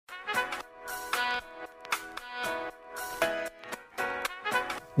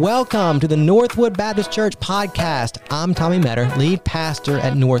Welcome to the Northwood Baptist Church podcast. I'm Tommy Metter, lead pastor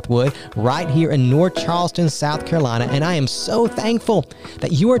at Northwood, right here in North Charleston, South Carolina, and I am so thankful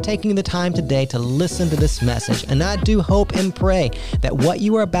that you are taking the time today to listen to this message. And I do hope and pray that what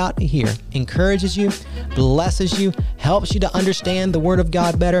you are about to hear encourages you, blesses you, helps you to understand the Word of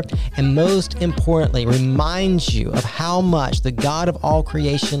God better, and most importantly, reminds you of how much the God of all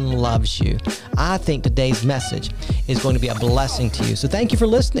creation loves you. I think today's message is going to be a blessing to you. So thank you for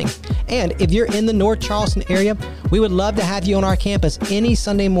listening. And if you're in the North Charleston area, we would love to have you on our campus any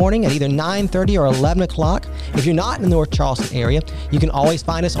Sunday morning at either 9:30 or 11 o'clock. If you're not in the North Charleston area, you can always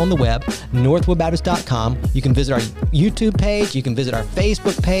find us on the web, northwoodbaptist.com. You can visit our YouTube page. You can visit our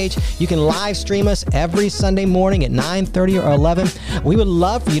Facebook page. You can live stream us every Sunday morning at 9:30 or 11. We would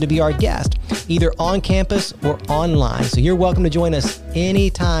love for you to be our guest, either on campus or online. So you're welcome to join us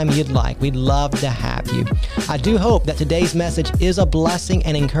anytime you'd like. We'd love to have you. I do hope that today's message is a blessing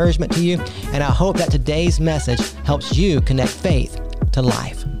and encouragement to you, and I hope that today's message helps you connect faith to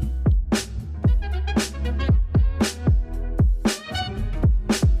life.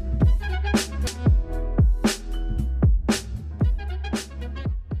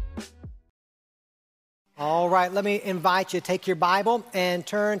 All right, let me invite you to take your Bible and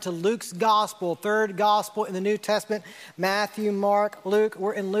turn to Luke's Gospel, third Gospel in the New Testament, Matthew, Mark, Luke.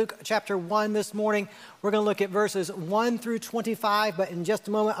 We're in Luke chapter 1 this morning. We're going to look at verses 1 through 25, but in just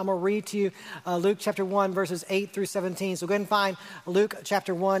a moment, I'm going to read to you Luke chapter 1, verses 8 through 17. So go ahead and find Luke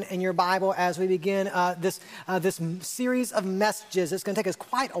chapter 1 in your Bible as we begin this series of messages. It's going to take us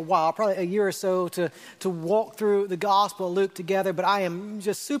quite a while, probably a year or so, to walk through the Gospel of Luke together, but I am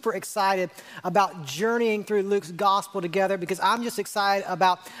just super excited about journeying through Luke's Gospel together because I'm just excited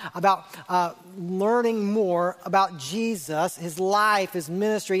about learning more about Jesus, his life, his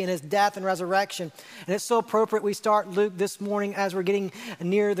ministry, and his death and resurrection. And it's so appropriate we start Luke this morning as we're getting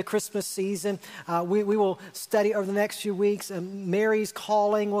near the Christmas season. We will study over the next few weeks Mary's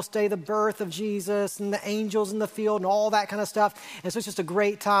calling. We'll study the birth of Jesus and the angels in the field and all that kind of stuff. And so it's just a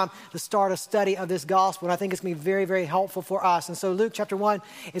great time to start a study of this gospel. And I think it's going to be very, very helpful for us. And so Luke chapter 1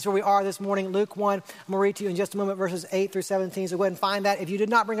 is where we are this morning. Luke 1, I'm going to read to you in just a moment, verses 8 through 17. So go ahead and find that. If you did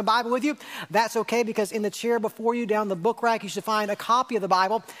not bring a Bible with you, that's okay, because in the chair before you down the book rack, you should find a copy of the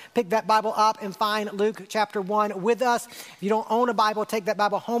Bible. Pick that Bible up and find Luke chapter 1 with us. If you don't own a Bible, take that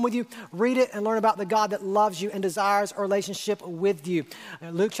Bible home with you. Read it and learn about the God that loves you and desires a relationship with you.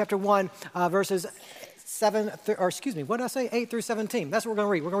 Luke chapter 1, verses 8 through 17. That's what we're going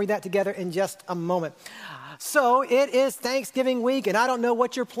to read. We're going to read that together in just a moment. So it is Thanksgiving week, and I don't know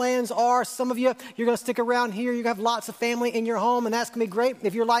what your plans are. Some of you, you're going to stick around here. You have lots of family in your home, and that's going to be great.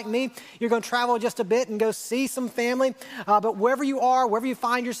 If you're like me, you're going to travel just a bit and go see some family. But wherever you are, wherever you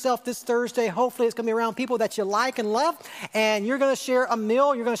find yourself this Thursday, hopefully it's going to be around people that you like and love, and you're going to share a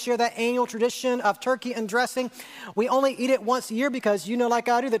meal. You're going to share that annual tradition of turkey and dressing. We only eat it once a year because you know, like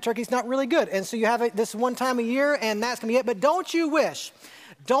I do, that turkey's not really good. And so you have it this one time a year, and that's going to be it. But don't you wish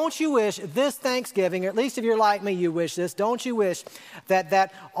this Thanksgiving, or at least if you're like me, you wish this, don't you wish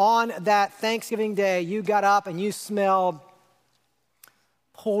that on that Thanksgiving day, you got up and you smelled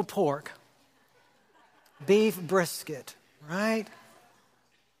pulled pork, beef brisket, right?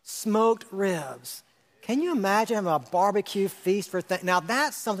 Smoked ribs. Can you imagine having a barbecue feast for Now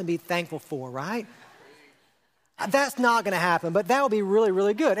that's something to be thankful for, right? That's not going to happen, but that would be really,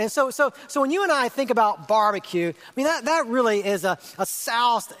 really good. And so when you and I think about barbecue, I mean, that really is a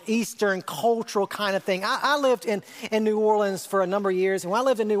southeastern cultural kind of thing. I lived in New Orleans for a number of years, and when I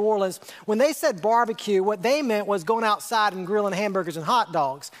lived in New Orleans, when they said barbecue, what they meant was going outside and grilling hamburgers and hot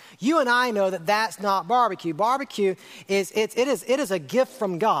dogs. You and I know that that's not barbecue. Barbecue is a gift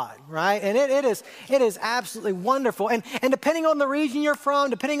from God, right? And it is absolutely wonderful. And depending on the region you're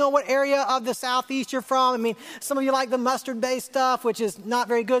from, depending on what area of the Southeast you're from, I mean, some of you like the mustard-based stuff, which is not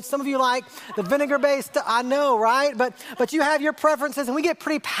very good. Some of you like the vinegar-based stuff. I know, right? But you have your preferences, and we get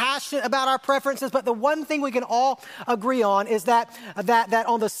pretty passionate about our preferences. But the one thing we can all agree on is that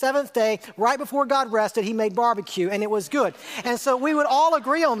on the seventh day, right before God rested, he made barbecue, and it was good. And so we would all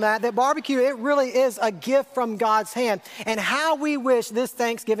agree on that barbecue, it really is a gift from God's hand. And how we wish this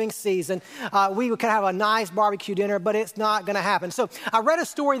Thanksgiving season we could have a nice barbecue dinner, but it's not going to happen. So I read a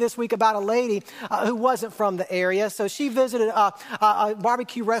story this week about a lady who wasn't from the area. So she visited a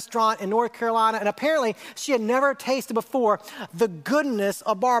barbecue restaurant in North Carolina, and apparently she had never tasted before the goodness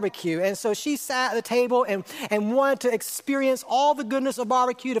of barbecue. And so she sat at the table and wanted to experience all the goodness of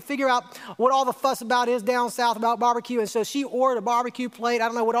barbecue, to figure out what all the fuss about is down south about barbecue. And so she ordered a barbecue plate. I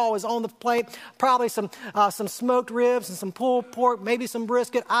don't know what all was on the plate. Probably some smoked ribs and some pulled pork, maybe some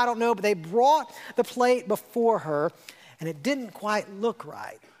brisket. I don't know. But they brought the plate before her. and it didn't quite look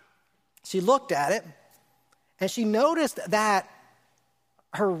right. She looked at it, and she noticed that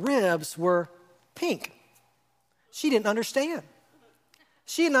her ribs were pink. She didn't understand.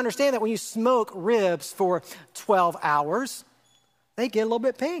 She didn't understand that when you smoke ribs for 12 hours, they get a little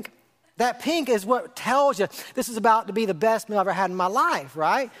bit pink. That pink is what tells you this is about to be the best meal I've ever had in my life,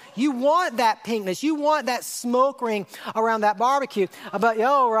 right? You want that pinkness. You want that smoke ring around that barbecue. But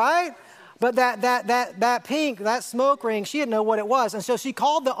right? But that pink, that smoke ring, she didn't know what it was. And so she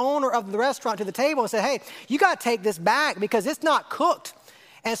called the owner of the restaurant to the table and said, hey, you got to take this back because it's not cooked.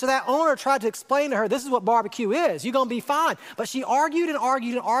 And so that owner tried to explain to her, this is what barbecue is. You're going to be fine. But she argued and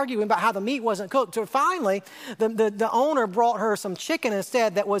argued and argued about how the meat wasn't cooked. So finally, the owner brought her some chicken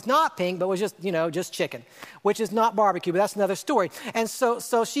instead that was not pink, but was just chicken, which is not barbecue, but that's another story. And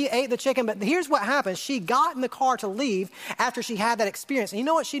so she ate the chicken. But here's what happened. She got in the car to leave after she had that experience. And you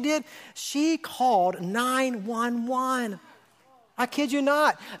know what she did? She called 911. I kid you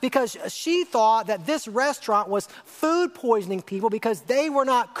not, because she thought that this restaurant was food poisoning people because they were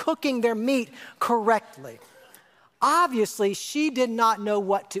not cooking their meat correctly. Obviously, she did not know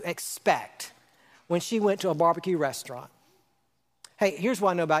what to expect when she went to a barbecue restaurant. Hey, here's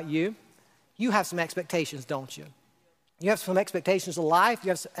what I know about you. You have some expectations, don't you? You have some expectations of life. You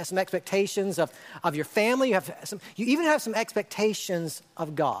have some expectations of your family. You even have some expectations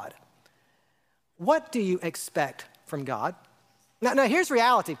of God. What do you expect from God? Now, here's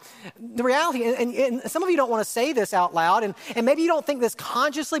reality. The reality, and some of you don't want to say this out loud, and maybe you don't think this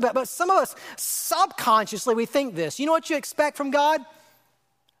consciously, but some of us subconsciously, we think this. You know what you expect from God?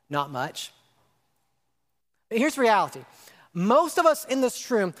 Not much. But here's the reality. Most of us in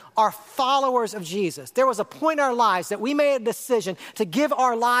this room are followers of Jesus. There was a point in our lives that we made a decision to give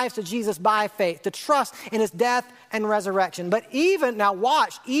our lives to Jesus by faith, to trust in his death and resurrection. But even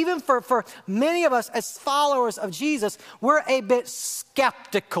for many of us as followers of Jesus, we're a bit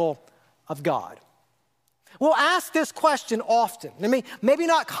skeptical of God. We'll ask this question often. I mean, maybe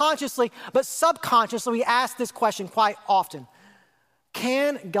not consciously, but subconsciously we ask this question quite often.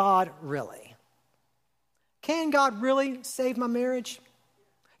 Can God really? Can God really save my marriage?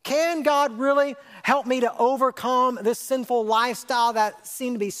 Can God really help me to overcome this sinful lifestyle that I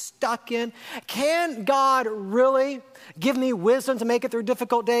seem to be stuck in? Can God really give me wisdom to make it through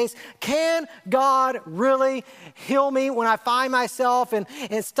difficult days? Can God really heal me when I find myself and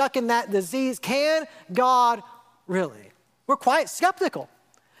stuck in that disease? Can God really? We're quite skeptical.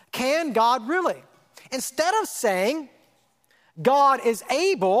 Can God really? Instead of saying, God is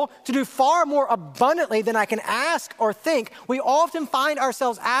able to do far more abundantly than I can ask or think, we often find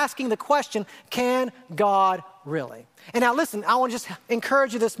ourselves asking the question, can God really? And now listen, I want to just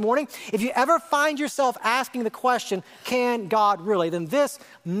encourage you this morning. If you ever find yourself asking the question, can God really? Then this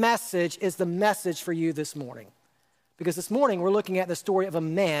message is the message for you this morning. Because this morning we're looking at the story of a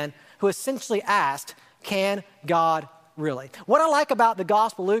man who essentially asked, can God really? What I like about the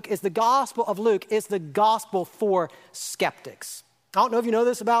Gospel of Luke is the Gospel of Luke is the gospel for skeptics. I don't know if you know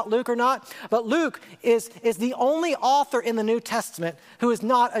this about Luke or not, but Luke is the only author in the New Testament who is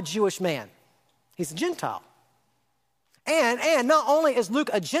not a Jewish man. He's a Gentile. And not only is Luke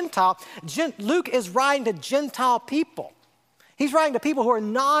a Gentile, Luke is writing to Gentile people. He's writing to people who are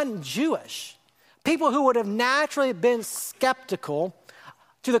non-Jewish, people who would have naturally been skeptical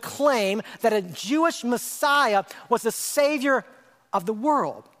to the claim that a Jewish Messiah was the Savior of the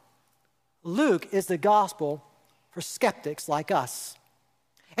world. Luke is the gospel for skeptics like us.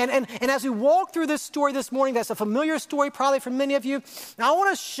 And as we walk through this story this morning, that's a familiar story probably for many of you, now I want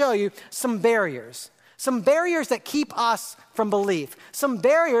to show you some barriers that keep us from belief, some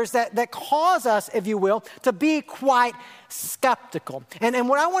barriers that cause us, if you will, to be quite skeptical. And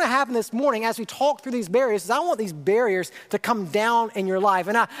what I want to happen this morning as we talk through these barriers is I want these barriers to come down in your life.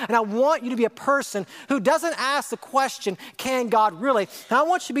 And I want you to be a person who doesn't ask the question, can God really? And I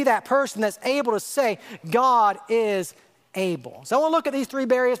want you to be that person that's able to say, God is able. So I want to look at these three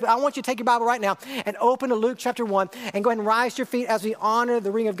barriers, but I want you to take your Bible right now and open to Luke chapter 1 and go ahead and rise to your feet as we honor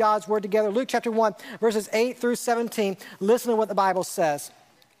the reading of God's word together. Luke chapter 1, verses 8 through 17. Listen to what the Bible says.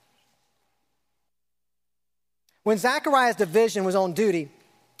 When Zechariah's division was on duty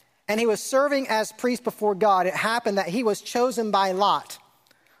and he was serving as priest before God, it happened that he was chosen by lot,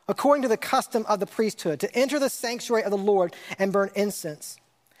 according to the custom of the priesthood, to enter the sanctuary of the Lord and burn incense.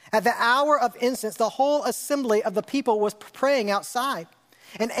 At the hour of incense, the whole assembly of the people was praying outside.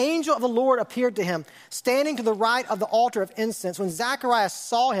 An angel of the Lord appeared to him, standing to the right of the altar of incense. When Zacharias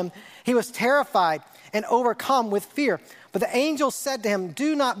saw him, he was terrified and overcome with fear. But the angel said to him,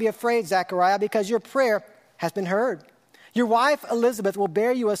 do not be afraid, Zechariah, because your prayer has been heard. Your wife Elizabeth will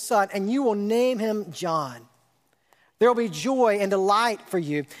bear you a son, and you will name him John. There will be joy and delight for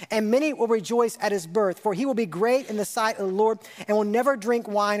you, and many will rejoice at his birth, for he will be great in the sight of the Lord and will never drink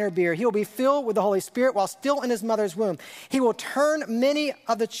wine or beer. He will be filled with the Holy Spirit while still in his mother's womb. He will turn many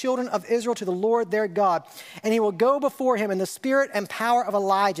of the children of Israel to the Lord their God, and he will go before him in the spirit and power of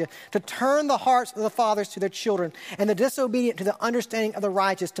Elijah to turn the hearts of the fathers to their children and the disobedient to the understanding of the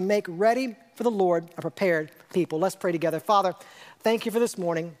righteous, to make ready for the Lord a prepared people. Let's pray together. Father, thank you for this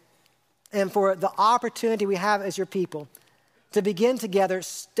morning, and for the opportunity we have as your people to begin together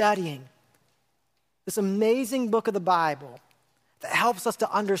studying this amazing book of the Bible that helps us to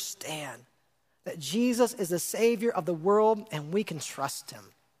understand that Jesus is the Savior of the world and we can trust him.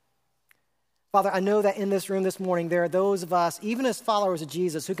 Father, I know that in this room this morning there are those of us, even as followers of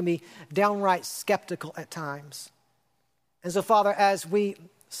Jesus, who can be downright skeptical at times. And so, Father, as we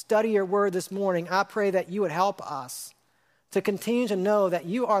study your word this morning, I pray that you would help us to continue to know that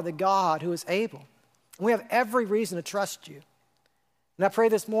you are the God who is able. And we have every reason to trust you. And I pray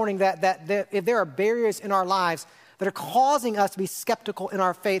this morning that if there are barriers in our lives that are causing us to be skeptical in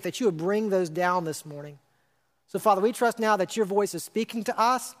our faith, that you would bring those down this morning. So, Father, we trust now that your voice is speaking to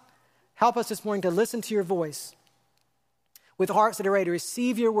us. Help us this morning to listen to your voice with hearts that are ready to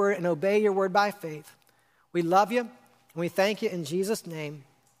receive your word and obey your word by faith. We love you, and we thank you in Jesus' name.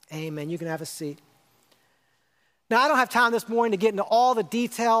 Amen. You can have a seat. Now, I don't have time this morning to get into all the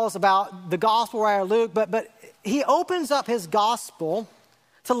details about the gospel writer Luke, but he opens up his gospel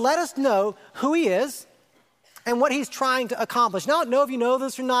to let us know who he is and what he's trying to accomplish. Now, I don't know if you know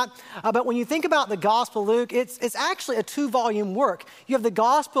this or not, but when you think about the Gospel of Luke, it's actually a 2-volume work. You have the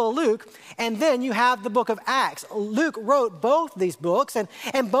Gospel of Luke, and then you have the book of Acts. Luke wrote both these books, and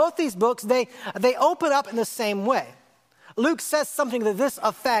both these books, they open up in the same way. Luke says something to this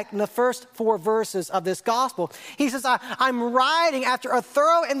effect in the first 4 verses of this gospel. He says, I'm writing after a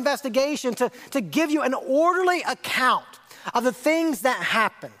thorough investigation to give you an orderly account of the things that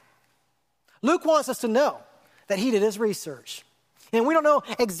happen. Luke wants us to know that he did his research. And we don't know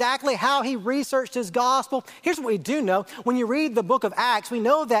exactly how he researched his gospel. Here's what we do know. When you read the book of Acts, we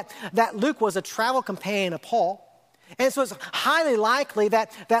know that Luke was a travel companion of Paul. And so it's highly likely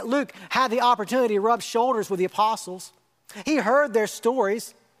that Luke had the opportunity to rub shoulders with the apostles. He heard their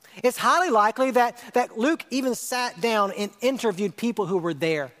stories. It's highly likely that Luke even sat down and interviewed people who were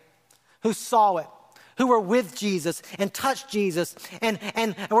there, who saw it, who were with Jesus and touched Jesus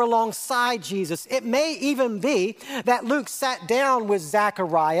and were alongside Jesus. It may even be that Luke sat down with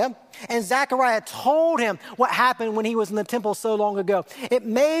Zechariah, and Zechariah told him what happened when he was in the temple so long ago. It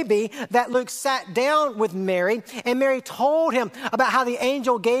may be that Luke sat down with Mary, and Mary told him about how the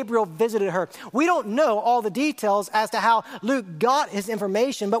angel Gabriel visited her. We don't know all the details as to how Luke got his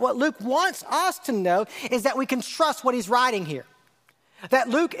information, but what Luke wants us to know is that we can trust what he's writing here. That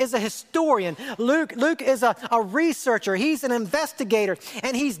Luke is a historian. Luke is a researcher. He's an investigator,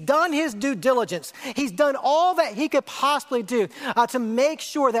 and he's done his due diligence. He's done all that he could possibly do to make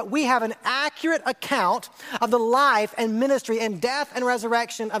sure that we have an accurate account of the life and ministry and death and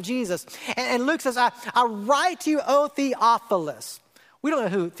resurrection of Jesus. And Luke says, I write to you, O Theophilus. We don't know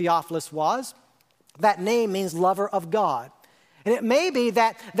who Theophilus was. That name means lover of God. And it may be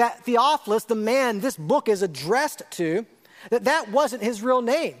that Theophilus, the man this book is addressed to, that wasn't his real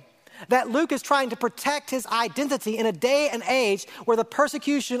name. That Luke is trying to protect his identity in a day and age where the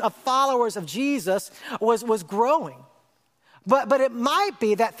persecution of followers of Jesus was growing. But it might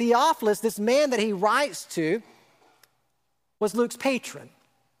be that Theophilus, this man that he writes to, was Luke's patron.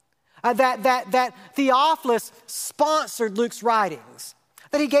 That Theophilus sponsored Luke's writings.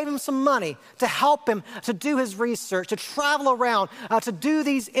 That he gave him some money to help him to do his research, to travel around, to do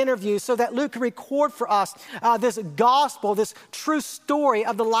these interviews so that Luke could record for us this gospel, this true story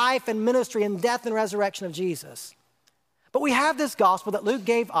of the life and ministry and death and resurrection of Jesus. But we have this gospel that Luke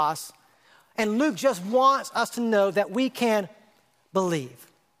gave us, and Luke just wants us to know that we can believe.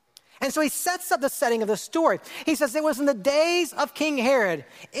 And so he sets up the setting of the story. He says it was in the days of King Herod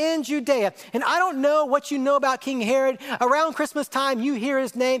in Judea. And I don't know what you know about King Herod. Around Christmas time, you hear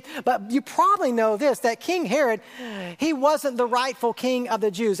his name. But you probably know this, that King Herod, he wasn't the rightful king of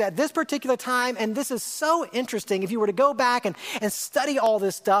the Jews. At this particular time, and this is so interesting, if you were to go back and study all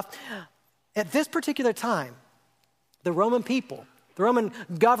this stuff, at this particular time, the Roman people, the Roman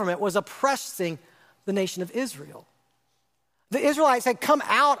government was oppressing the nation of Israel. The Israelites had come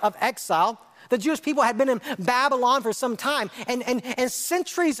out of exile. The Jewish people had been in Babylon for some time. And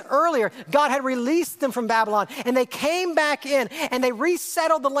centuries earlier, God had released them from Babylon. And they came back in and they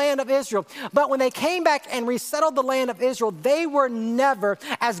resettled the land of Israel. But when they came back and resettled the land of Israel, they were never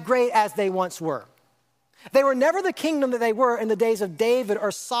as great as they once were. They were never the kingdom that they were in the days of David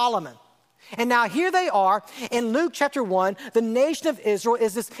or Solomon. And now here they are in Luke chapter 1. The nation of Israel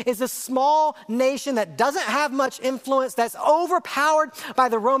is this small nation that doesn't have much influence, that's overpowered by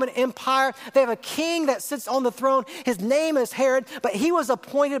the Roman Empire. They have a king that sits on the throne. His name is Herod, but he was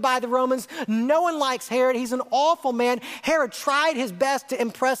appointed by the Romans. No one likes Herod. He's an awful man. Herod tried his best to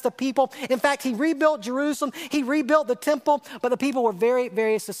impress the people. In fact, he rebuilt Jerusalem. He rebuilt the temple, but the people were very,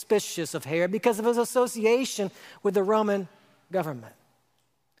 very suspicious of Herod because of his association with the Roman government.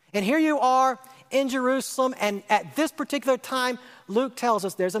 And here you are in Jerusalem, and at this particular time, Luke tells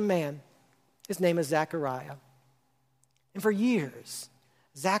us there's a man. His name is Zechariah. And for years,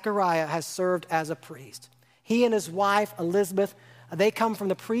 Zechariah has served as a priest. He and his wife, Elizabeth, they come from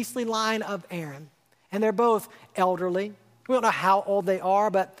the priestly line of Aaron, and they're both elderly. We don't know how old they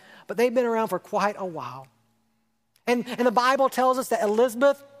are, but they've been around for quite a while. And the Bible tells us that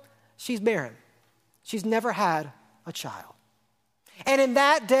Elizabeth, she's barren. She's never had a child. And in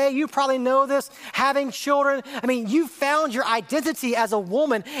that day, you probably know this, having children, you found your identity as a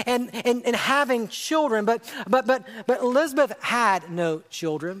woman and having children, but Elizabeth had no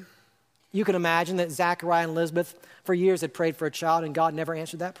children. You can imagine that Zechariah and Elizabeth for years had prayed for a child, and God never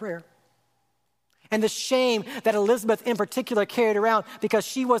answered that prayer. And the shame that Elizabeth in particular carried around because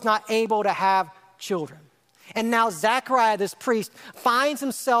she was not able to have children. And now Zechariah, this priest, finds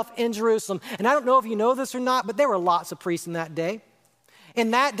himself in Jerusalem. And I don't know if you know this or not, but there were lots of priests in that day.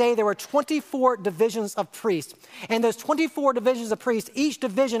 In that day, there were 24 divisions of priests. And those 24 divisions of priests, each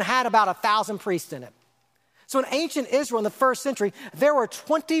division had about 1,000 priests in it. So in ancient Israel in the first century, there were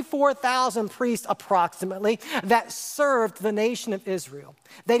 24,000 priests approximately that served the nation of Israel.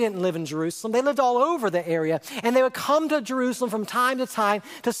 They didn't live in Jerusalem. They lived all over the area. And they would come to Jerusalem from time to time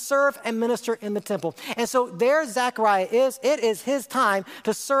to serve and minister in the temple. And so there Zechariah is. It is his time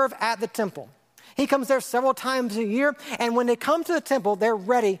to serve at the temple. He comes there several times a year, and when they come to the temple, they're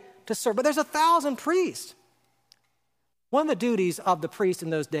ready to serve. But there's 1,000 priests. One of the duties of the priest in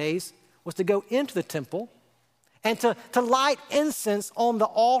those days was to go into the temple and to light incense on the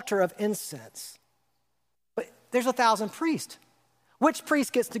altar of incense. But there's 1,000 priests. Which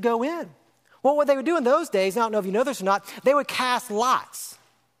priest gets to go in? Well, what they would do in those days, I don't know if you know this or not, they would cast lots.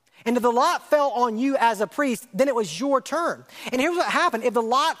 And if the lot fell on you as a priest, then it was your turn. And here's what happened. If the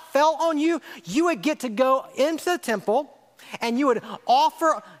lot fell on you, you would get to go into the temple and you would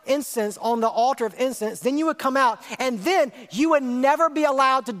offer incense on the altar of incense. Then you would come out and then you would never be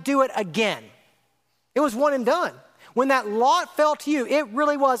allowed to do it again. It was one and done. When that lot fell to you, it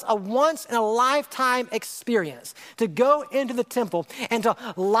really was a once-in-a-lifetime experience to go into the temple and to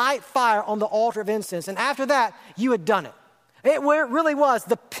light fire on the altar of incense. And after that, you had done it. It really was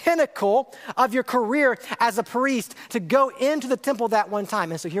the pinnacle of your career as a priest to go into the temple that one time.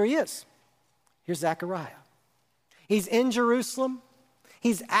 And so here he is. Here's Zechariah. He's in Jerusalem.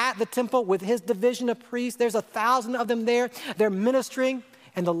 He's at the temple with his division of priests. There's 1,000 of them there. They're ministering,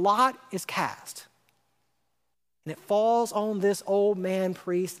 and the lot is cast. And it falls on this old man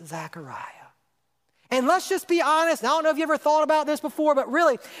priest, Zechariah. And let's just be honest. I don't know if you ever thought about this before, but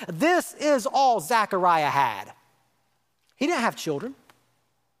really, this is all Zechariah had. He didn't have children.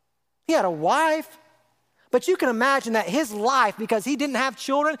 He had a wife. But you can imagine that his life, because he didn't have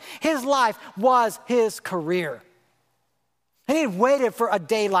children, his life was his career. And he had waited for a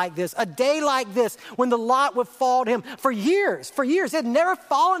day like this when the lot would fall to him for years. It had never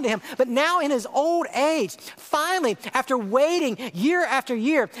fallen to him. But now in his old age, finally, after waiting year after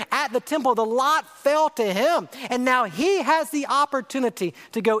year at the temple, the lot fell to him. And now he has the opportunity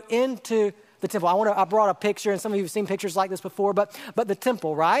to go into the temple. I brought a picture, and some of you have seen pictures like this before, but the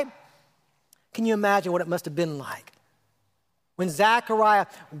temple, right? Can you imagine what it must have been like? When Zechariah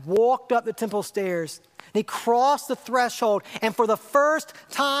walked up the temple stairs, and he crossed the threshold, and for the first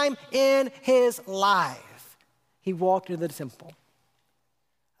time in his life, he walked into the temple.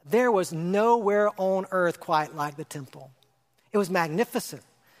 There was nowhere on earth quite like the temple. It was magnificent.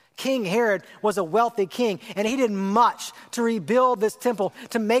 King Herod was a wealthy king, and he did much to rebuild this temple,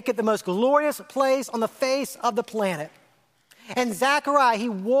 to make it the most glorious place on the face of the planet. And Zechariah, he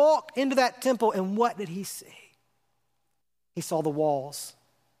walked into that temple, and what did he see? He saw the walls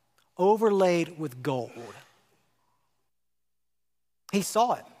overlaid with gold. He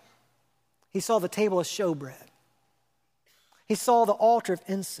saw it. He saw the table of showbread. He saw the altar of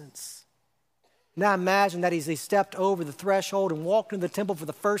incense. Now imagine that as he stepped over the threshold and walked into the temple for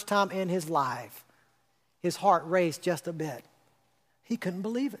the first time in his life, his heart raced just a bit. He couldn't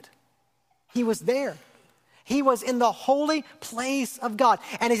believe it. He was there. He was in the holy place of God.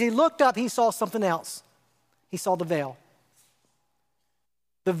 And as he looked up, he saw something else. He saw the veil.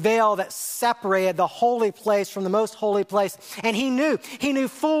 the veil that separated the holy place from the most holy place. And he knew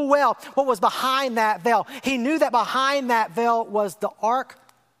full well what was behind that veil. He knew that behind that veil was the Ark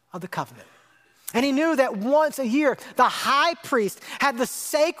of the Covenant. And he knew that once a year, the high priest had the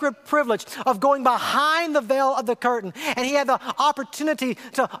sacred privilege of going behind the veil of the curtain. And he had the opportunity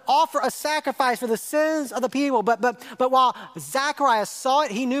to offer a sacrifice for the sins of the people. But while Zechariah saw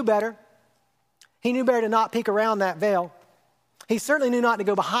it, he knew better. He knew better to not peek around that veil. He certainly knew not to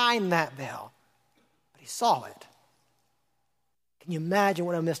go behind that veil. But he saw it. Can you imagine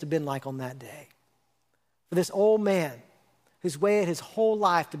what it must have been like on that day? For this old man who's waited his whole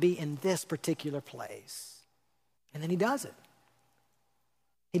life to be in this particular place. And then he does it.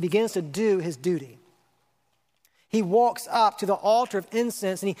 He begins to do his duty. He walks up to the altar of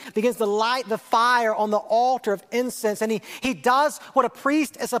incense and he begins to light the fire on the altar of incense. And he does what a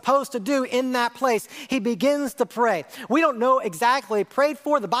priest is supposed to do in that place. He begins to pray. We don't know exactly what he prayed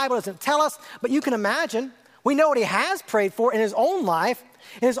for. The Bible doesn't tell us, but you can imagine. We know what he has prayed for in his own life.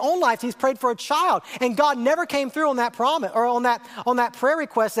 In his own life, he's prayed for a child. And God never came through on that promise or on that prayer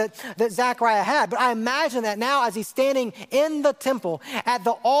request that Zechariah had. But I imagine that now as he's standing in the temple at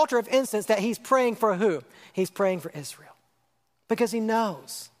the altar of incense that he's praying for who? He's praying for Israel. Because he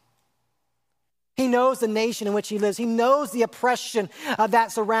knows. He knows the nation in which he lives. He knows the oppression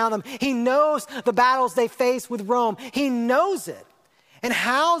that surrounds them. He knows the battles they face with Rome. He knows it. And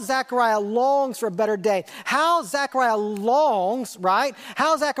how Zechariah longs for a better day. How Zechariah longs, right?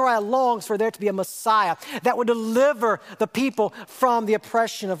 How Zechariah longs for there to be a Messiah that would deliver the people from the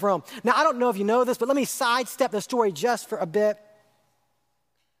oppression of Rome. Now, I don't know if you know this, but let me sidestep the story just for a bit.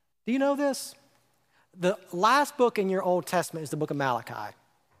 Do you know this? The last book in your Old Testament is the book of Malachi.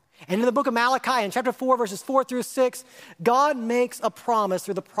 And in the book of Malachi, in chapter 4, verses 4 through 6, God makes a promise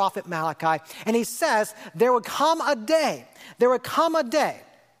through the prophet Malachi. And he says there would come a day that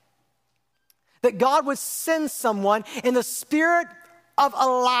God would send someone in the spirit of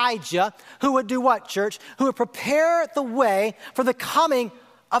Elijah who would do what, church? Who would prepare the way for the coming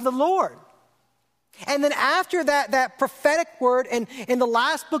of the Lord. And then after that prophetic word in the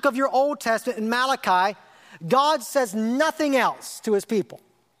last book of your Old Testament, in Malachi, God says nothing else to his people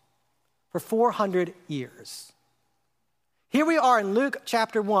for 400 years. Here we are in Luke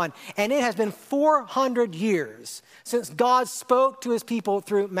chapter 1, and it has been 400 years since God spoke to his people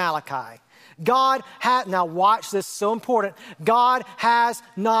through Malachi. Now watch this, so important. God has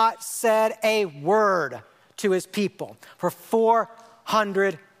not said a word to his people for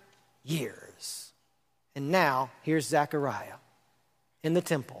 400 years. And now, here's Zechariah in the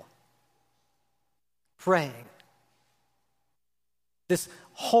temple, praying. This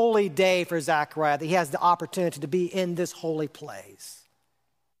holy day for Zechariah, that he has the opportunity to be in this holy place.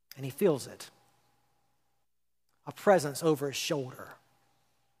 And he feels it. A presence over his shoulder.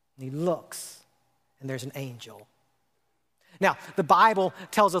 And he looks, and there's an angel. Now, the Bible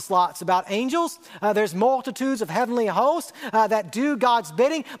tells us lots about angels. There's multitudes of heavenly hosts that do God's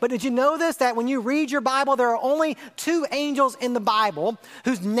bidding. But did you know this, that when you read your Bible, there are only two angels in the Bible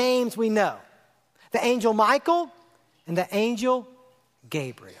whose names we know. The angel Michael and the angel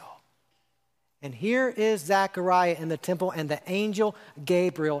Gabriel. And here is Zechariah in the temple, and the angel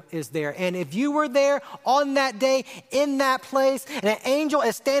Gabriel is there. And if you were there on that day in that place, and an angel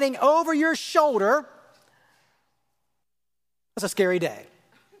is standing over your shoulder, that's a scary day.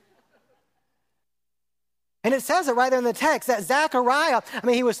 And it says it right there in the text that Zechariah,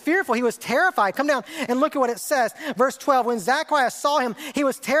 he was fearful, he was terrified. Come down and look at what it says. Verse 12, when Zechariah saw him, he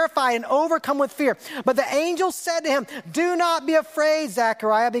was terrified and overcome with fear. But the angel said to him, do not be afraid,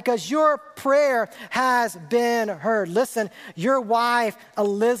 Zechariah, because your prayer has been heard. Listen, your wife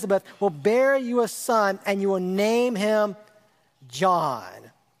Elizabeth will bear you a son, and you will name him John.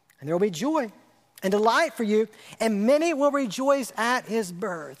 And there will be joy and delight for you, and many will rejoice at his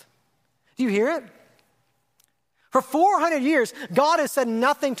birth. Do you hear it? For 400 years, God has said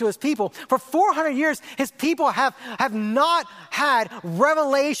nothing to his people. For 400 years, his people have not had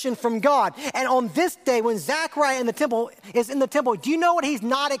revelation from God. And on this day, when Zechariah is in the temple, do you know what he's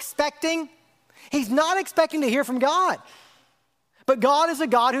not expecting? He's not expecting to hear from God. But God is a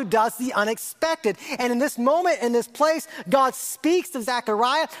God who does the unexpected. And in this moment, in this place, God speaks to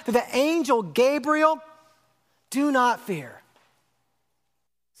Zechariah through the angel Gabriel. Do not fear.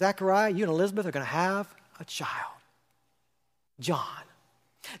 Zechariah, you and Elizabeth are going to have a child. John.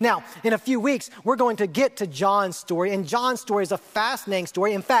 Now, in a few weeks, we're going to get to John's story, and John's story is a fascinating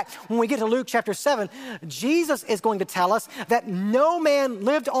story. In fact, when we get to Luke chapter 7, Jesus is going to tell us that no man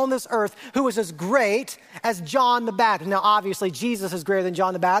lived on this earth who was as great as John the Baptist. Now, obviously, Jesus is greater than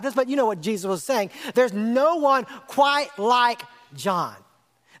John the Baptist, but you know what Jesus was saying. There's no one quite like John.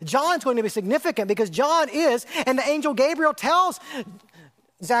 John's going to be significant because John is, and the angel Gabriel tells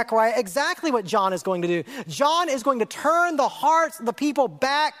Zechariah exactly what John is going to do. John is going to turn the hearts of the people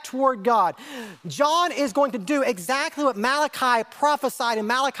back toward God. John is going to do exactly what Malachi prophesied in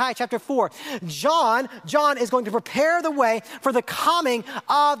Malachi chapter 4. John is going to prepare the way for the coming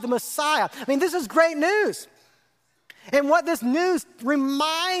of the Messiah. I mean, this is great news. And what this news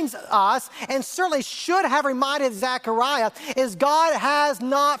reminds us, and certainly should have reminded Zechariah, is God has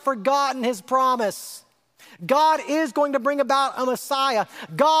not forgotten his promise. God is going to bring about a Messiah.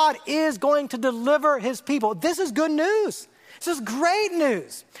 God is going to deliver his people. This is good news. This is great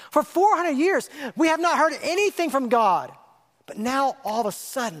news. For 400 years, we have not heard anything from God. But now, all of a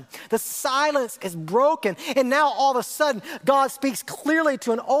sudden, the silence is broken. And now, all of a sudden, God speaks clearly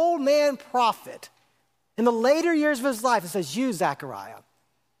to an old man prophet in the later years of his life and says, you, Zechariah,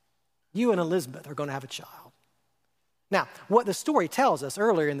 you and Elizabeth are going to have a child. Now, what the story tells us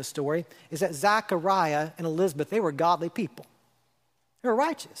earlier in the story is that Zechariah and Elizabeth, they were godly people. They were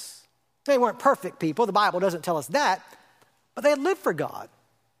righteous. They weren't perfect people. The Bible doesn't tell us that, but they had lived for God.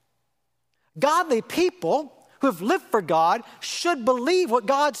 Godly people who have lived for God should believe what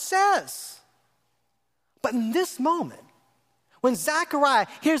God says. But in this moment, when Zechariah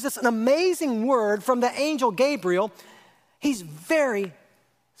hears this amazing word from the angel Gabriel, he's very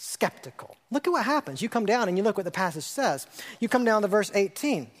skeptical. Look at what happens. You come down and you look what the passage says. You come down to verse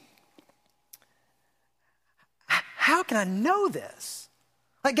 18. How can I know this?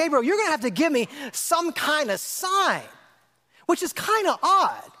 Like, Gabriel, you're going to have to give me some kind of sign, which is kind of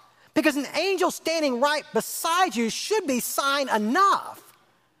odd because an angel standing right beside you should be sign enough.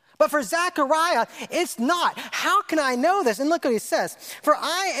 But for Zechariah, it's not. How can I know this? And look what he says. For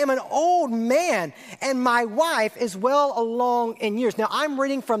I am an old man, and my wife is well along in years. Now, I'm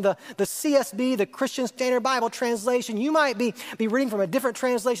reading from the CSB, the Christian Standard Bible translation. You might be reading from a different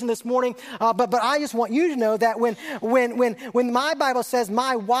translation this morning, but I just want you to know that when my Bible says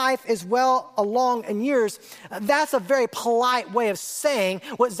my wife is well along in years, that's a very polite way of saying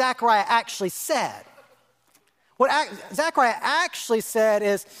what Zechariah actually said. What Zechariah actually said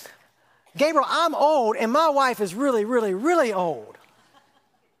is, Gabriel, I'm old and my wife is really, really, really old.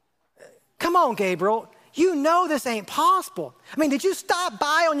 Come on, Gabriel. You know this ain't possible. I mean, did you stop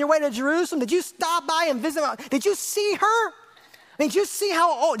by on your way to Jerusalem? Did you stop by and visit? Did you see her? I mean, did you see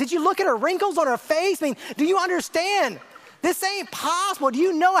how old? Did you look at her wrinkles on her face? I mean, do you understand? This ain't possible. Do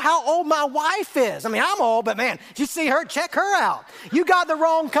you know how old my wife is? I mean, I'm old, but man, did you see her? Check her out. You got the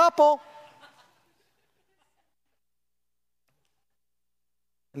wrong couple.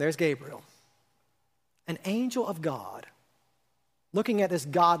 And there's Gabriel, an angel of God, looking at this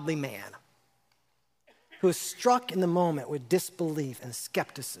godly man who is struck in the moment with disbelief and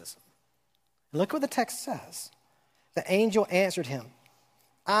skepticism. And look what the text says. The angel answered him,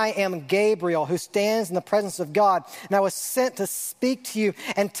 I am Gabriel who stands in the presence of God, and I was sent to speak to you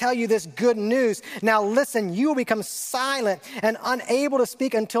and tell you this good news. Now listen, you will become silent and unable to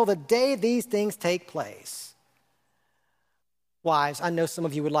speak until the day these things take place. Wives, I know some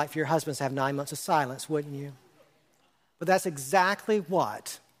of you would like for your husbands to have 9 months of silence, wouldn't you? But that's exactly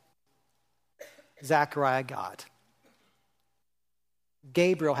what Zechariah got.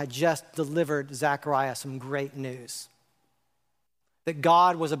 Gabriel had just delivered Zechariah some great news. That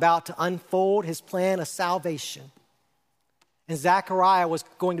God was about to unfold his plan of salvation. And Zechariah was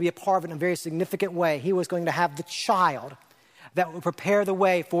going to be a part of it in a very significant way. He was going to have the child that would prepare the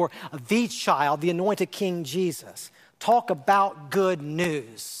way for the child, the anointed King Jesus. Talk about good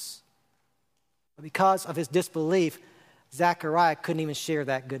news. But because of his disbelief, Zechariah couldn't even share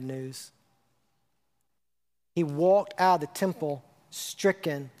that good news. He walked out of the temple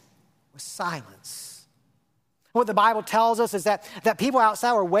stricken with silence. What the Bible tells us is that people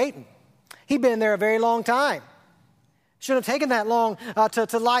outside were waiting. He'd been there a very long time. Shouldn't have taken that long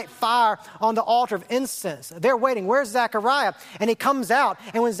to light fire on the altar of incense. They're waiting. Where's Zechariah? And he comes out.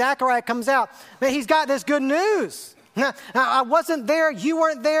 And when Zechariah comes out, man, he's got this good news. Now, I wasn't there, you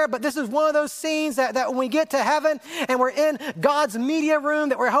weren't there, but this is one of those scenes that when we get to heaven and we're in God's media room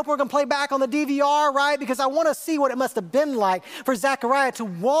that we're hoping we're going to play back on the DVR, right? Because I want to see what it must have been like for Zechariah to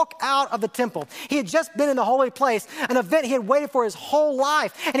walk out of the temple. He had just been in the holy place, an event he had waited for his whole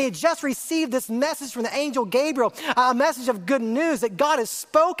life, and he had just received this message from the angel Gabriel, a message of good news that God has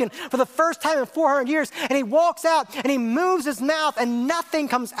spoken for the first time in 400 years, and he walks out and he moves his mouth and nothing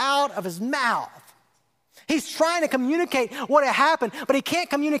comes out of his mouth. He's trying to communicate what had happened, but he can't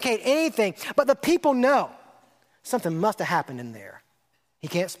communicate anything. But the people know something must have happened in there. He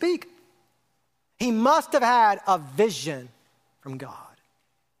can't speak. He must have had a vision from God.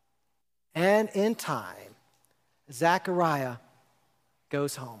 And in time, Zechariah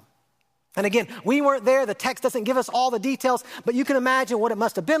goes home. And again, we weren't there. The text doesn't give us all the details, but you can imagine what it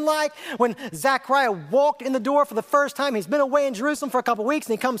must have been like when Zechariah walked in the door for the first time. He's been away in Jerusalem for a couple weeks,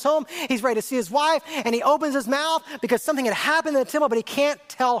 and he comes home. He's ready to see his wife, and he opens his mouth because something had happened in the temple, but he can't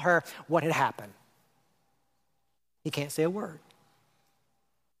tell her what had happened. He can't say a word.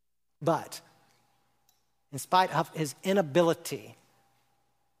 But in spite of his inability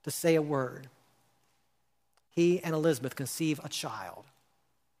to say a word, he and Elizabeth conceive a child.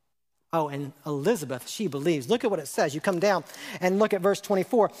 Oh, and Elizabeth, she believes. Look at what it says. You come down and look at verse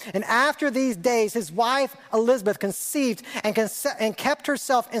 24. And after these days, his wife Elizabeth conceived and kept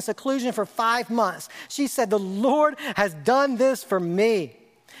herself in seclusion for 5 months. She said, "The Lord has done this for me.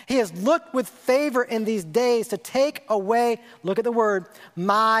 He has looked with favor in these days to take away," look at the word,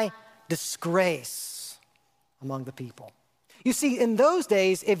 "my disgrace among the people." You see, in those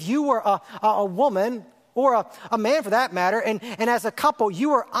days, if you were a woman, or a man for that matter, and as a couple, you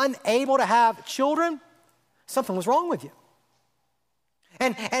were unable to have children, something was wrong with you.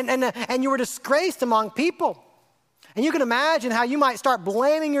 And you were disgraced among people. And you can imagine how you might start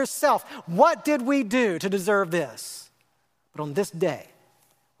blaming yourself. What did we do to deserve this? But on this day,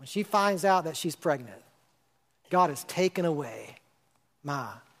 when she finds out that she's pregnant, God has taken away my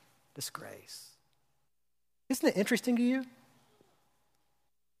disgrace. Isn't it interesting to you?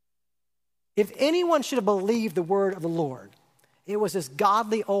 If anyone should have believed the word of the Lord, it was this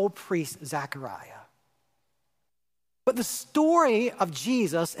godly old priest, Zechariah. But the story of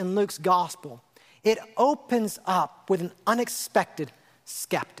Jesus in Luke's gospel, it opens up with an unexpected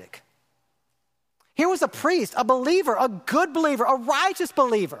skeptic. Here was a priest, a believer, a good believer, a righteous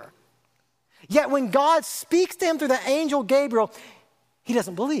believer. Yet when God speaks to him through the angel Gabriel, he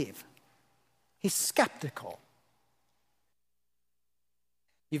doesn't believe. He's skeptical.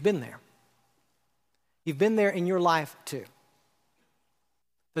 You've been there. You've been there in your life too.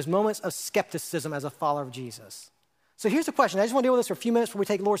 There's moments of skepticism as a follower of Jesus. So here's the question. I just want to deal with this for a few minutes before we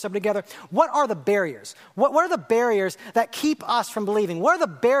take Lord's Supper together. What are the barriers? What are the barriers that keep us from believing? What are the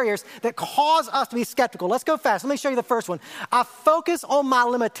barriers that cause us to be skeptical? Let's go fast. Let me show you the first one. I focus on my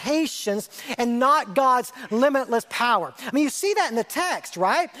limitations and not God's limitless power. I mean, you see that in the text,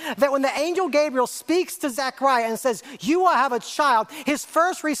 right? That when the angel Gabriel speaks to Zechariah and says, "You will have a child," his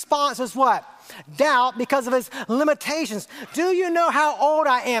first response is what? Doubt, because of his limitations. Do you know how old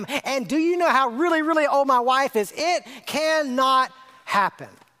I am? And do you know how really, really old my wife is? It cannot happen.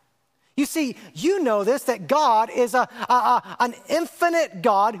 You see, you know this, that God is an infinite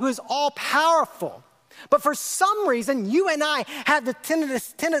God who is all powerful. But for some reason, you and I have the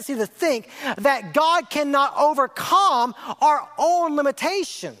tendency to think that God cannot overcome our own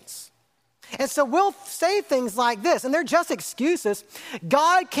limitations. And so we'll say things like this, and they're just excuses.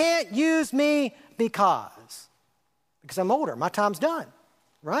 God can't use me because I'm older. My time's done,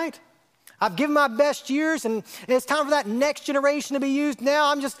 right? I've given my best years, and it's time for that next generation to be used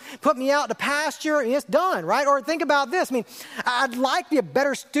now. I'm just putting me out to pasture, and it's done, right? Or think about this. I mean, I'd like to be a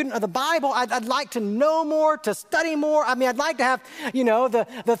better student of the Bible. I'd like to know more, to study more. I mean, I'd like to have,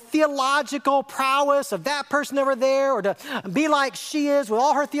 the theological prowess of that person over there, or to be like she is with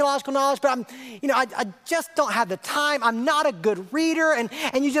all her theological knowledge. But I just don't have the time. I'm not a good reader, and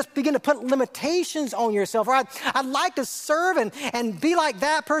you just begin to put limitations on yourself. Or I'd like to serve and be like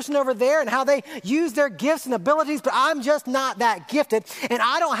that person over there, and how they use their gifts and abilities, but I'm just not that gifted, and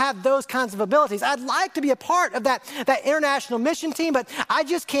I don't have those kinds of abilities. I'd like to be a part of that international mission team, but I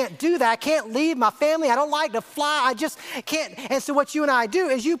just can't do that. I can't leave my family. I don't like to fly. I just can't. And so what you and I do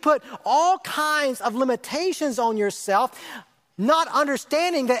is you put all kinds of limitations on yourself, not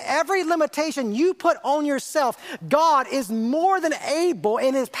understanding that every limitation you put on yourself, God is more than able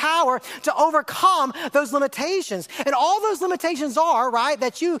in his power to overcome those limitations. And all those limitations are, right,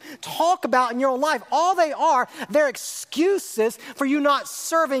 that you talk about in your own life, all they are, they're excuses for you not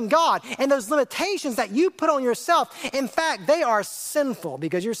serving God. And those limitations that you put on yourself, in fact, they are sinful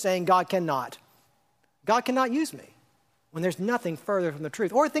because you're saying God cannot use me, when there's nothing further from the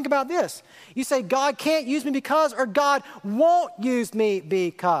truth. Or think about this. You say, God can't use me because, or God won't use me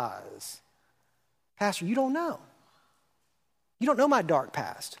because. Pastor, you don't know. You don't know my dark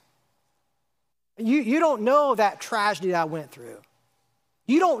past. You don't know that tragedy that I went through.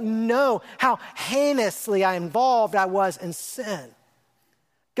 You don't know how heinously involved I was in sin.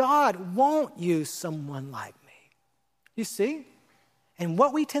 God won't use someone like me. You see? And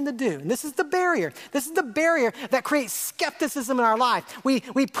what we tend to do, and this is the barrier that creates skepticism in our life. We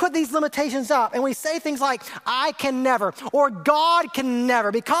put these limitations up and we say things like, I can never, or God can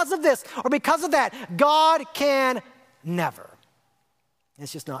never, because of this, or because of that, God can never.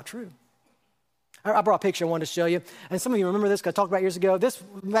 It's just not true. I brought a picture I wanted to show you. And some of you remember this because I talked about it years ago. This,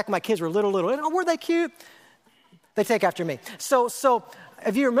 back when my kids were little. Oh, were they cute? They take after me. So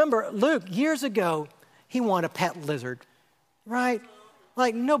if you remember, Luke, years ago, he wanted a pet lizard, right?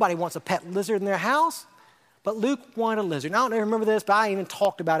 Like nobody wants a pet lizard in their house. But Luke wanted a lizard. Now, I don't remember this, but I even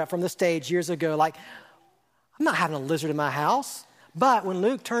talked about it from the stage years ago. Like, I'm not having a lizard in my house. But when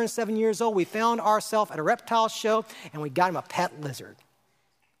Luke turned 7 years old, we found ourselves at a reptile show, and we got him a pet lizard.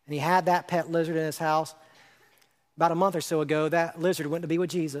 And he had that pet lizard in his house. About a month or so ago, that lizard went to be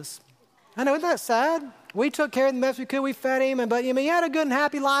with Jesus. I know, isn't that sad? We took care of him the best we could. We fed him, but he had a good and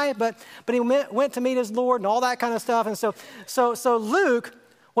happy life. But he went to meet his Lord and all that kind of stuff. And so Luke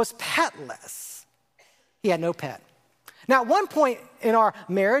was petless. He had no pet. Now, at one point in our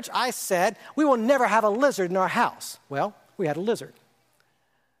marriage, I said, we will never have a lizard in our house. Well, we had a lizard.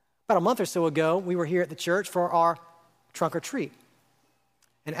 About a month or so ago, we were here at the church for our trunk or treat.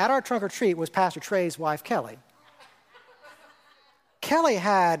 And at our trunk or treat was Pastor Trey's wife, Kelly. Kelly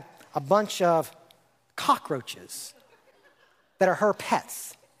had a bunch of cockroaches that are her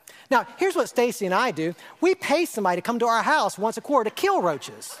pets. Now, here's what Stacy and I do. We pay somebody to come to our house once a quarter to kill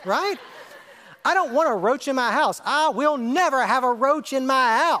roaches, right? I don't want a roach in my house. I will never have a roach in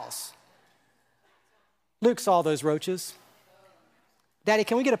my house. Luke saw those roaches. Daddy,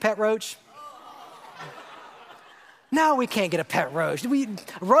 can we get a pet roach? No, we can't get a pet roach.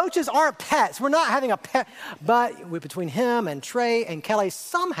 Roaches aren't pets. We're not having a pet. But between him and Trey and Kelly,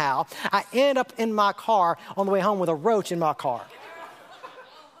 somehow I end up in my car on the way home with a roach in my car.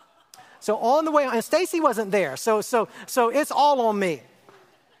 So on the way, and Stacy wasn't there. So it's all on me.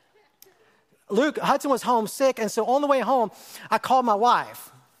 Hudson was home sick, and so on the way home, I called my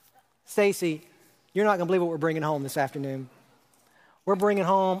wife. Stacy, you're not going to believe what we're bringing home this afternoon. We're bringing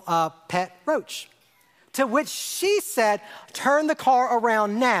home a pet roach. To which she said, turn the car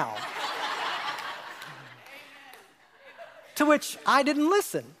around now. To which I didn't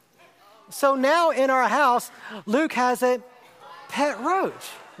listen. So now in our house, Luke has a pet roach,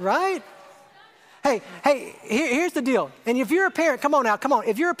 right? Hey, here's the deal. And if you're a parent, come on.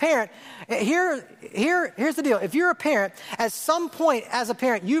 If you're a parent, here's the deal. If you're a parent, at some point as a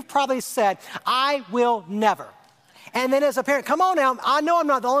parent, you've probably said, I will never. And then as a parent, come on now, I know I'm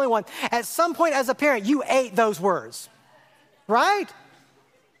not the only one. At some point as a parent, you ate those words, right?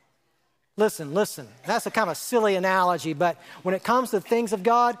 Listen, that's a kind of silly analogy, but when it comes to the things of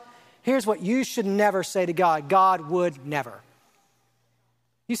God, here's what you should never say to God. God would never.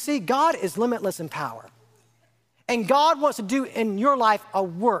 You see, God is limitless in power. And God wants to do in your life a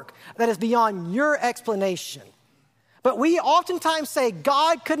work that is beyond your explanation. But we oftentimes say,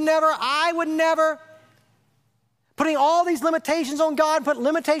 God could never, I would never. Putting all these limitations on God, putting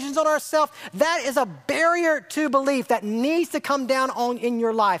limitations on ourselves, that is a barrier to belief that needs to come down in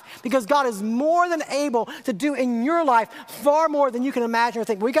your life. Because God is more than able to do in your life far more than you can imagine or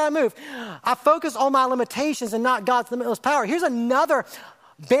think. We got to move. I focus on my limitations and not God's limitless power. Here's another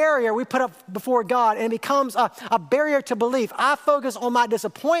barrier we put up before God, and it becomes a barrier to belief. I focus on my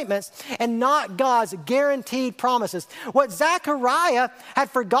disappointments and not God's guaranteed promises. What Zechariah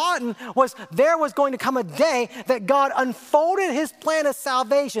had forgotten was there was going to come a day that God unfolded his plan of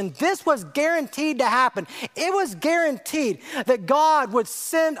salvation. This was guaranteed to happen. It was guaranteed that God would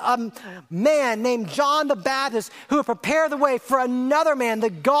send a man named John the Baptist who would prepare the way for another man, the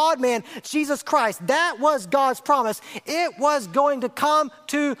God-man, Jesus Christ. That was God's promise. It was going to come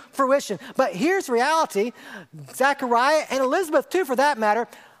to fruition. But here's reality. Zechariah and Elizabeth too, for that matter,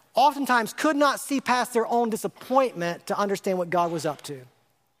 oftentimes could not see past their own disappointment to understand what God was up to. Can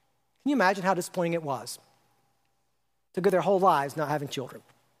you imagine how disappointing it was to go their whole lives not having children?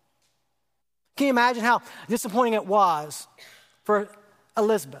 Can you imagine how disappointing it was for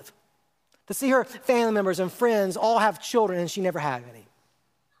Elizabeth to see her family members and friends all have children and she never had any?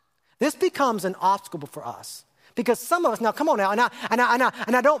 This becomes an obstacle for us. Because some of us, now come on now, and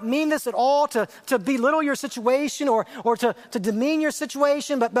I don't mean this at all to belittle your situation or to demean your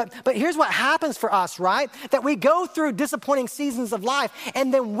situation, but here's what happens for us, right? That we go through disappointing seasons of life,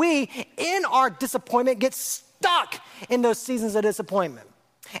 and then we, in our disappointment, get stuck in those seasons of disappointment.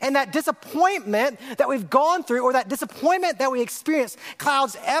 And that disappointment that we've gone through, or that disappointment that we experience,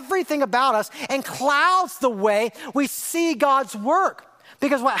 clouds everything about us and clouds the way we see God's work.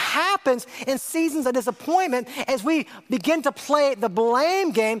 Because what happens in seasons of disappointment is we begin to play the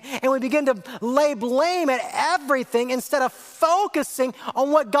blame game and we begin to lay blame at everything instead of focusing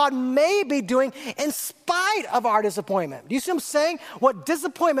on what God may be doing in spite of our disappointment. Do you see what I'm saying? What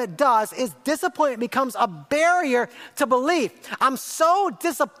disappointment does is disappointment becomes a barrier to belief. I'm so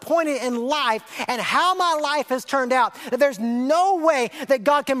disappointed in life and how my life has turned out that there's no way that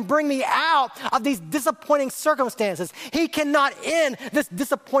God can bring me out of these disappointing circumstances. He cannot end this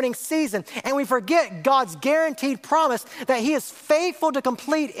disappointing season. And we forget God's guaranteed promise that he is faithful to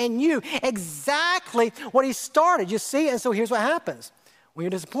complete in you exactly what he started, you see? And so here's what happens. When you're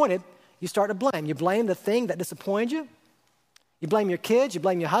disappointed, you start to blame. You blame the thing that disappointed you. You blame your kids, you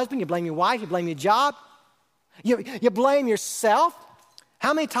blame your husband, you blame your wife, you blame your job. You blame yourself.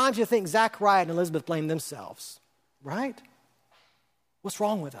 How many times do you think Zachariah and Elizabeth blamed themselves, right? What's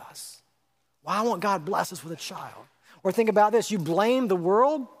wrong with us? Why won't God bless us with a child? Or think about this, you blame the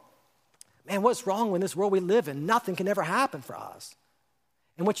world. Man, what's wrong with this world we live in? Nothing can ever happen for us.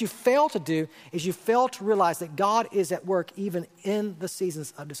 And what you fail to do is you fail to realize that God is at work even in the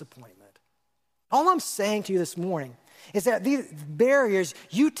seasons of disappointment. All I'm saying to you this morning is that these barriers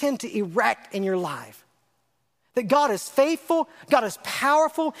you tend to erect in your life. That God is faithful, God is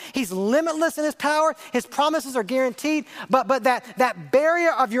powerful, he's limitless in his power, his promises are guaranteed, but that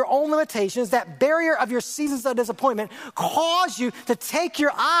barrier of your own limitations, that barrier of your seasons of disappointment cause you to take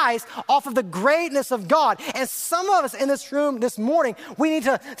your eyes off of the greatness of God. And some of us in this room this morning, we need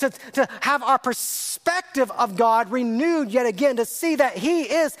to have our perspective of God renewed yet again to see that he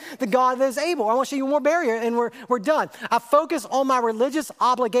is the God that is able. I want to show you one more barrier and we're done. I focus on my religious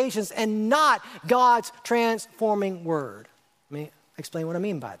obligations and not God's transforming word. Let me explain what I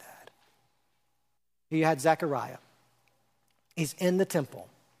mean by that. Here you had Zechariah. He's in the temple.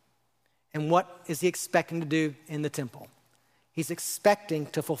 And what is he expecting to do in the temple? He's expecting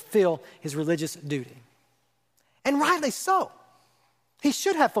to fulfill his religious duty. And rightly so. He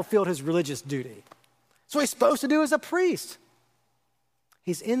should have fulfilled his religious duty. That's what he's supposed to do as a priest.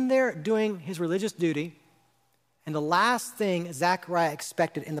 He's in there doing his religious duty. And the last thing Zechariah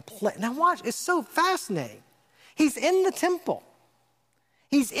expected in the place. Now watch, it's so fascinating. He's in the temple.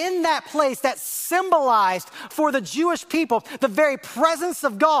 He's in that place that symbolized for the Jewish people the very presence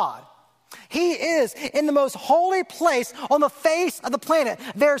of God. He is in the most holy place on the face of the planet.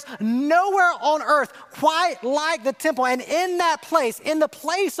 There's nowhere on earth quite like the temple. And in that place, in the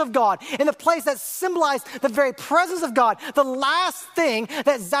place of God, in the place that symbolized the very presence of God, the last thing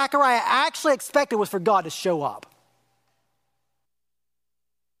that Zechariah actually expected was for God to show up.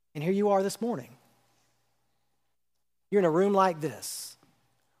 And here you are this morning. You're in a room like this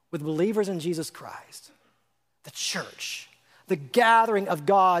with believers in Jesus Christ, the church, the gathering of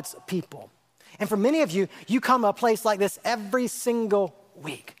God's people. And for many of you, you come to a place like this every single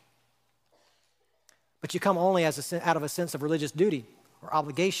week. But you come only out of a sense of religious duty or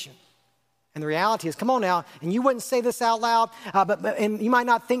obligation. And the reality is, come on now, and you wouldn't say this out loud, and you might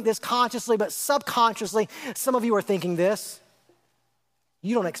not think this consciously, but subconsciously, some of you are thinking this.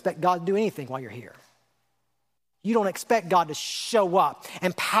 You don't expect God to do anything while you're here. You don't expect God to show up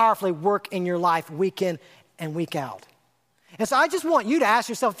and powerfully work in your life week in and week out. And so I just want you to ask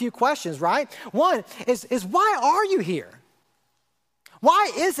yourself a few questions, right? One is why are you here?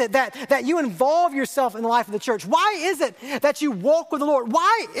 Why is it that you involve yourself in the life of the church? Why is it that you walk with the Lord?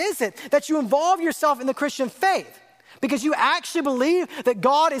 Why is it that you involve yourself in the Christian faith? Because you actually believe that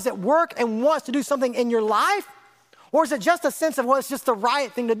God is at work and wants to do something in your life? Or is it just a sense of, well, it's just the right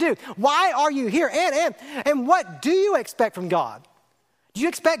thing to do? Why are you here? And what do you expect from God? Do you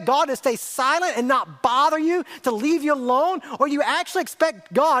expect God to stay silent and not bother you, to leave you alone? Or do you actually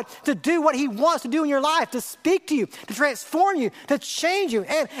expect God to do what he wants to do in your life, to speak to you, to transform you, to change you?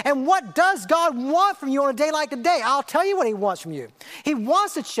 And what does God want from you on a day like today? I'll tell you what he wants from you. He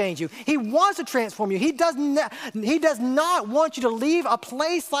wants to change you. He wants to transform you. He does not want you to leave a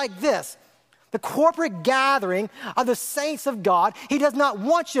place like this, the corporate gathering of the saints of God. He does not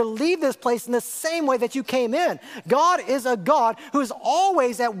want you to leave this place in the same way that you came in. God is a God who is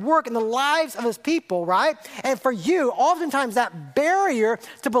always at work in the lives of his people, right? And for you, oftentimes that barrier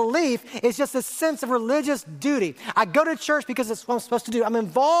to belief is just a sense of religious duty. I go to church because it's what I'm supposed to do. I'm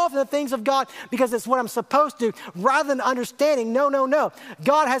involved in the things of God because it's what I'm supposed to do, rather than understanding, no.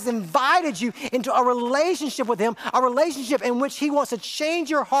 God has invited you into a relationship with him, a relationship in which he wants to change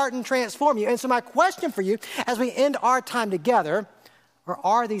your heart and transform you. And so my question for you as we end our time together,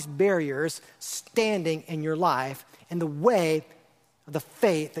 are these barriers standing in your life in the way of the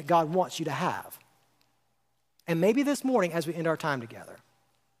faith that God wants you to have? And maybe this morning as we end our time together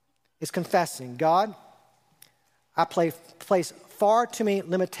is confessing, God, I place far too many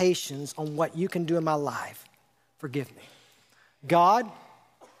limitations on what you can do in my life. Forgive me. God,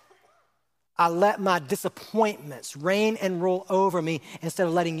 I let my disappointments reign and rule over me instead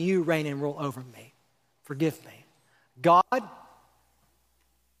of letting you reign and rule over me. Forgive me. God,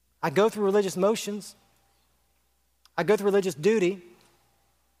 I go through religious motions. I go through religious duty.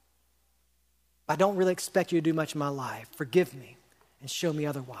 I don't really expect you to do much in my life. Forgive me and show me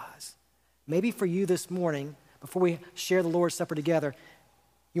otherwise. Maybe for you this morning, before we share the Lord's Supper together,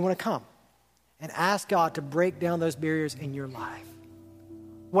 you want to come and ask God to break down those barriers in your life.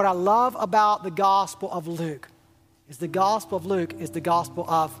 What I love about the Gospel of Luke is the Gospel of Luke is the Gospel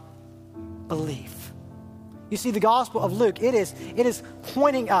of belief. You see, the Gospel of Luke, it is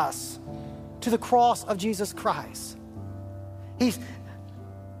pointing us to the cross of Jesus Christ.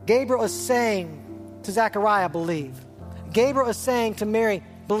 Gabriel is saying to Zechariah, believe. Gabriel is saying to Mary,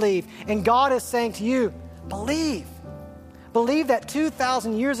 believe. And God is saying to you, believe. Believe that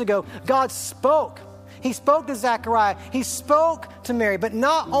 2,000 years ago, God spoke. He spoke to Zechariah. He spoke to Mary. But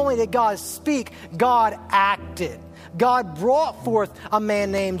not only did God speak, God acted. God brought forth a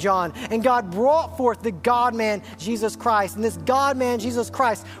man named John. And God brought forth the God-man, Jesus Christ. And this God-man, Jesus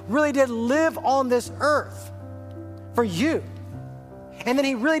Christ, really did live on this earth for you. And then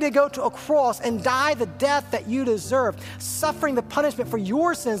he really did go to a cross and die the death that you deserve, suffering the punishment for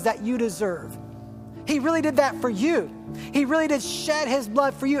your sins that you deserve. He really did that for you. He really did shed his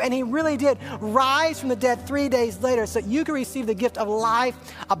blood for you, and he really did rise from the dead 3 days later so you can receive the gift of life,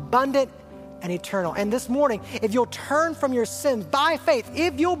 abundant and eternal. And this morning, if you'll turn from your sins by faith,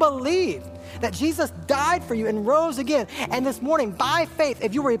 if you'll believe that Jesus died for you and rose again, and this morning, by faith,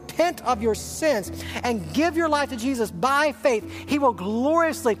 if you repent of your sins and give your life to Jesus by faith, he will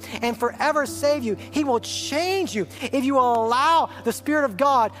gloriously and forever save you. He will change you if you will allow the Spirit of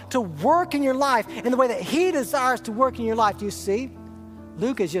God to work in your life in the way that he desires to work in your life. Do you see?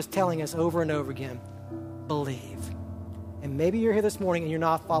 Luke is just telling us over and over again, believe. And maybe you're here this morning and you're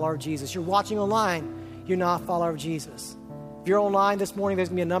not a follower of Jesus. You're watching online, you're not a follower of Jesus. If you're online this morning, there's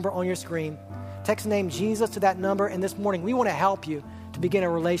going to be a number on your screen. Text the name Jesus to that number, and this morning we want to help you to begin a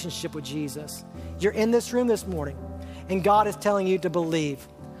relationship with Jesus. You're in this room this morning, and God is telling you to believe.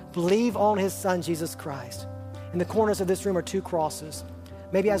 Believe on his Son, Jesus Christ. In the corners of this room are 2 crosses.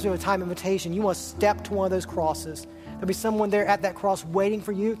 Maybe as we have a time of invitation, you want to step to one of those crosses. There'll be someone there at that cross waiting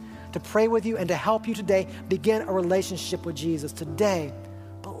for you to pray with you and to help you today begin a relationship with Jesus. Today,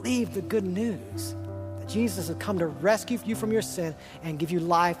 believe the good news that Jesus has come to rescue you from your sin and give you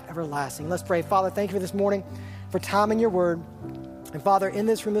life everlasting. Let's pray. Father, thank you for this morning, for time in your word. And Father, in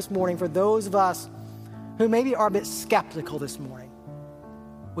this room this morning, for those of us who maybe are a bit skeptical this morning,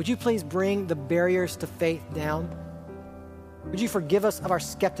 would you please bring the barriers to faith down? Would you forgive us of our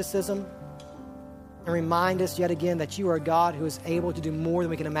skepticism and remind us yet again that you are a God who is able to do more than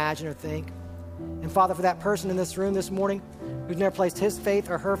we can imagine or think? And Father, for that person in this room this morning who's never placed his faith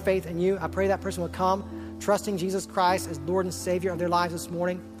or her faith in you, I pray that person will come trusting Jesus Christ as Lord and Savior of their lives this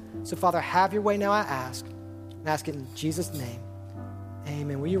morning. So Father, have your way now, I ask. And ask it in Jesus' name.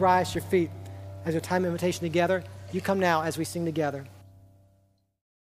 Amen. Will you rise to your feet as your time of invitation together? You come now as we sing together.